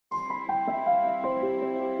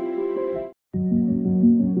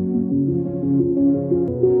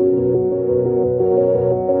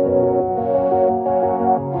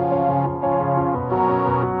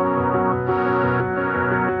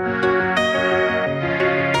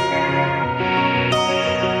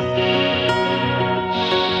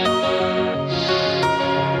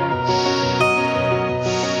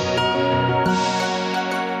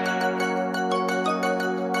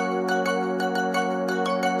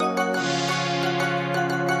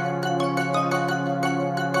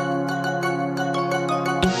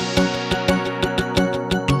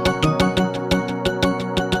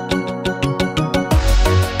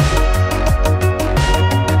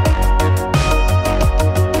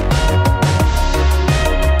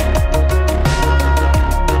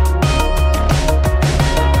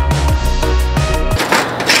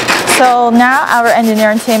So now our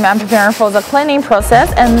engineering team are preparing for the cleaning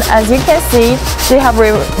process, and as you can see, they have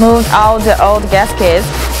removed all the old gaskets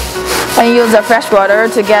and use the fresh water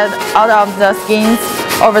to get out of the skins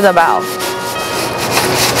over the valve.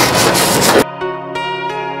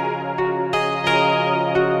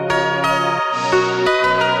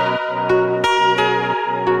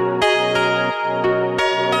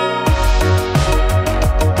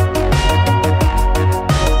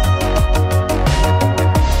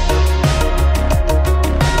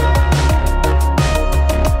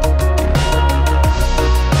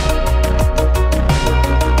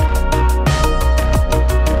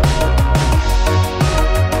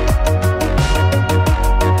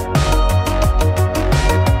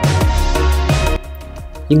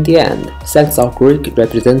 In the end, thanks our Greek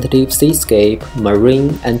representative Seascape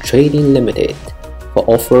Marine and Trading Limited for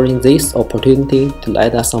offering this opportunity to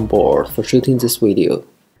let us on board for shooting this video.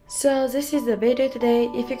 So this is the video today.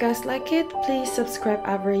 If you guys like it, please subscribe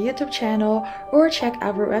our YouTube channel or check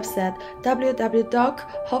our website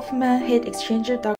www.hfmheatexchanger.com.